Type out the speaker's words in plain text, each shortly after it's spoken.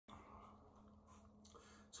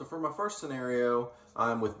So for my first scenario,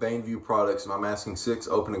 I'm with Bainview Products and I'm asking 6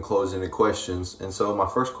 open and closed-ended questions. And so my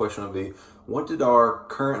first question would be, what did our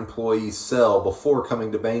current employees sell before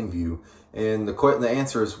coming to Bainview? And the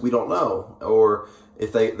answer is, we don't know. Or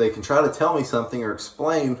if they can try to tell me something or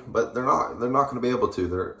explain, but they're not going to be able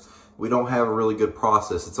to. We don't have a really good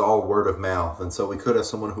process. It's all word of mouth. And so we could have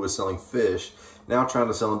someone who was selling fish now trying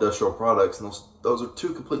to sell industrial products, and those are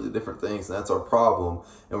two completely different things, and that's our problem,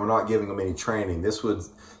 and we're not giving them any training. This would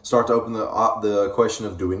start to open the question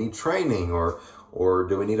of, do we need training, or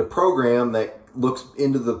do we need a program that looks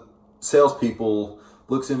into the salespeople,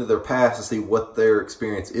 looks into their past to see what their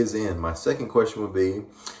experience is in. My second question would be,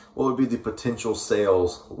 what would be the potential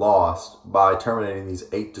sales lost by terminating these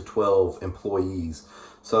 8 to 12 employees?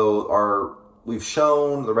 So we've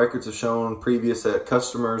shown, the records have shown previous that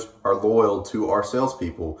customers are loyal to our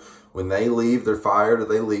salespeople. When they leave, they're fired, or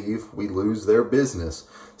they leave, we lose their business.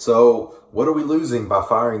 So what are we losing by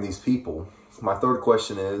firing these people? My third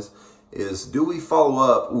question is do we follow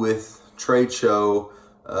up with trade show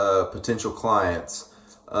potential clients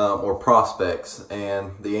or prospects?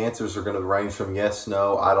 And the answers are going to range from yes,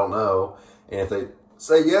 no, I don't know. And if they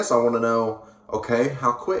say yes, I want to know, okay,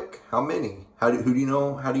 how quick, how many, who do you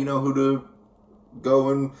know, how do you know who to go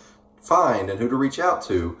and find and who to reach out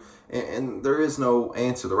to? And there is no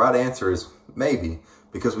answer. The right answer is maybe,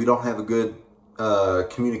 because we don't have a good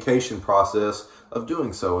communication process of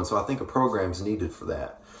doing so. And so I think a program is needed for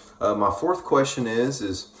that. My fourth question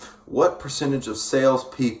is what percentage of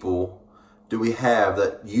salespeople do we have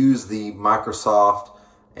that use the Microsoft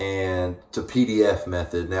and to PDF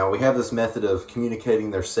method? Now, we have this method of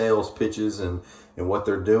communicating their sales pitches and what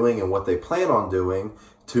they're doing and what they plan on doing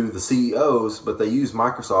to the CEOs, but they use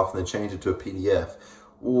Microsoft and then change it to a PDF.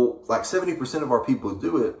 Well, like 70% of our people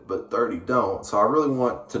do it, but 30 don't. So I really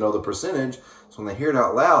want to know the percentage. So when they hear it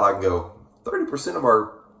out loud, I can go, 30%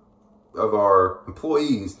 of our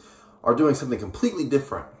employees are doing something completely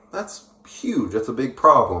different. That's huge. That's a big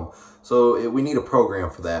problem. So we need a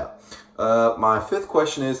program for that. My fifth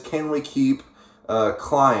question is, can we keep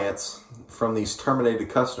clients from these terminated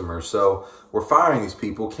customers? So we're firing these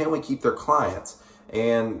people. Can we keep their clients?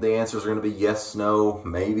 And the answers are going to be yes, no,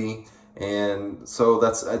 maybe. And so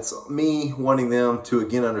that's me wanting them to,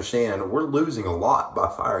 again, understand we're losing a lot by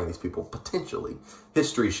firing these people, potentially.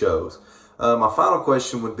 History shows. My final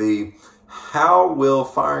question would be, how will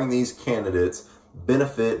firing these candidates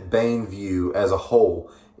benefit Bainview as a whole?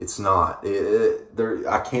 It's not.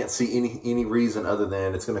 I can't see any reason other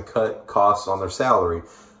than it's going to cut costs on their salary.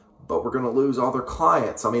 But we're going to lose all their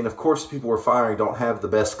clients. I mean, of course, people we're firing don't have the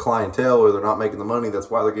best clientele, or they're not making the money. That's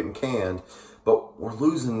why they're getting canned. But we're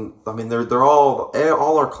losing. I mean, they're all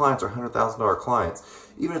our clients are $100,000 clients.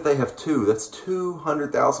 Even if they have 2, that's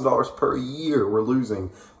 $200,000 per year we're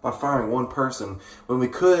losing by firing one person, when we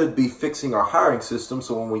could be fixing our hiring system.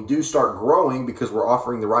 So when we do start growing, because we're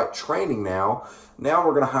offering the right training now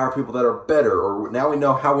we're going to hire people that are better, or now we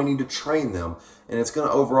know how we need to train them, and it's going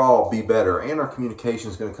to overall be better, and our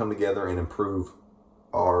communication is going to come together and improve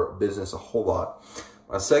our business a whole lot.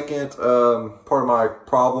 My second part of my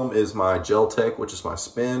problem is my GELTEC, which is my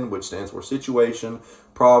SPIN, which stands for situation,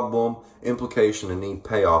 problem, implication, and need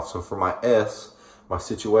payoff. So for my S, my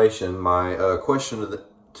situation, my question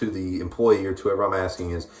to the employee, or to whoever I'm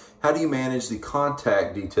asking, is, how do you manage the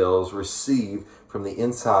contact details received from the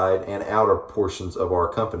inside and outer portions of our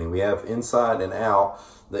company? We have inside and out.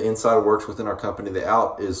 The inside works within our company. The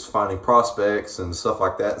out is finding prospects and stuff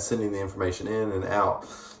like that, and sending the information in and out.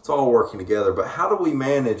 It's all working together. But how do we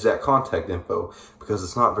manage that contact info? Because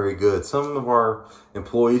it's not very good. Some of our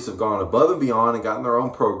employees have gone above and beyond and gotten their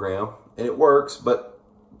own program, and it works, but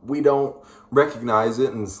we don't recognize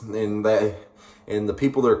it, and the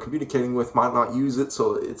people they're communicating with might not use it.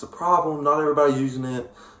 So it's a problem. Not everybody's using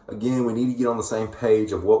it. Again, we need to get on the same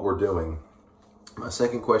page of what we're doing. My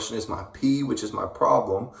second question is my P, which is my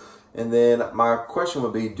problem. And then my question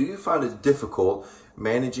would be, do you find it difficult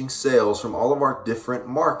managing sales from all of our different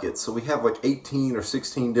markets? So we have like 18 or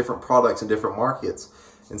 16 different products in different markets.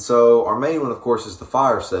 And so our main one, of course, is the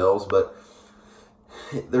fire sales, but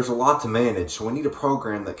there's a lot to manage. So we need a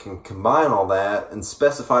program that can combine all that and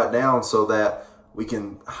specify it down so that we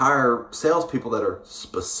can hire salespeople that are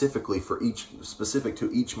specific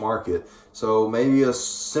to each market. So maybe a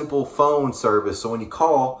simple phone service. So when you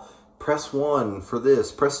call, press 1 for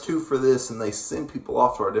this, press 2 for this, and they send people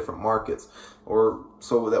off to our different markets, or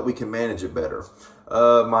so that we can manage it better.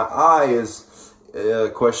 My I is a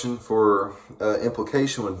question for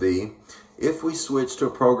implication would be, if we switch to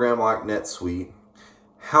a program like NetSuite,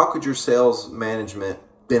 how could your sales management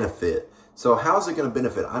benefit? So how's it going to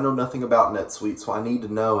benefit? I know nothing about NetSuite, so I need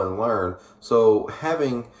to know and learn. So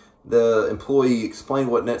having the employee explain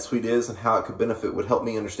what NetSuite is and how it could benefit would help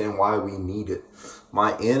me understand why we need it.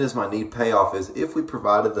 My N is my need payoff is if we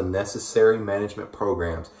provided the necessary management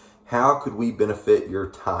programs, how could we benefit your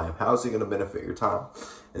time? How is it going to benefit your time?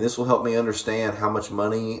 And this will help me understand how much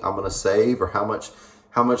money I'm going to save or how much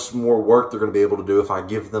more work they're going to be able to do if I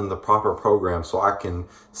give them the proper program so I can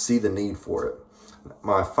see the need for it.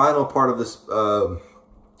 My final part of this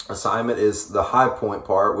assignment is the high point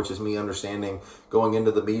part, which is me understanding going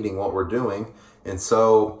into the meeting what we're doing. And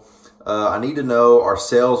so I need to know our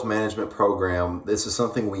sales management program. This is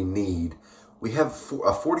something we need. We have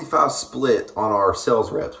a 45 split on our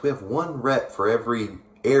sales reps. We have one rep for every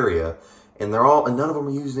area, and none of them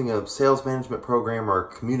are using a sales management program or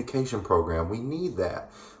a communication program. We need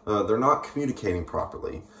that. They're not communicating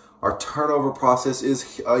properly. Our turnover process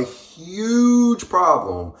is a huge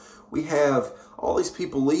problem. We have all these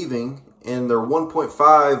people leaving, and their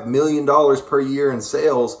 $1.5 million per year in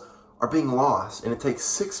sales are being lost, and it takes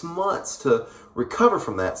 6 months to recover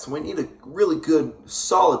from that. So we need a really good,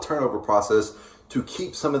 solid turnover process to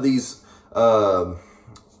keep some of these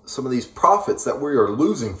profits that we are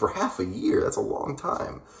losing for half a year. That's a long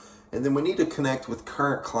time. And then we need to connect with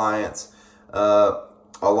current clients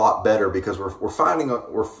a lot better, because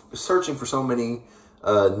we're searching for so many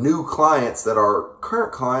new clients that our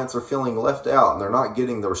current clients are feeling left out, and they're not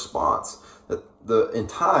getting the response in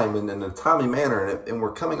time and in a timely manner, and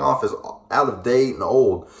we're coming off as out of date and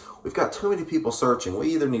old. We've got too many people searching.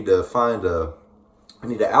 We either need to we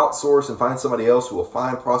need to outsource and find somebody else who will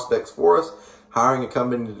find prospects for us, hiring a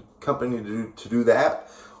company to do that,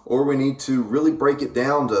 or we need to really break it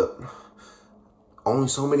down to only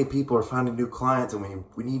so many people are finding new clients, and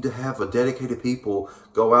we need to have a dedicated people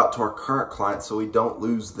go out to our current clients so we don't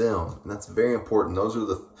lose them. And that's very important. Those are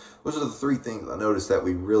the 3 things I noticed that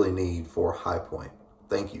we really need for High Point.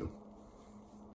 Thank you.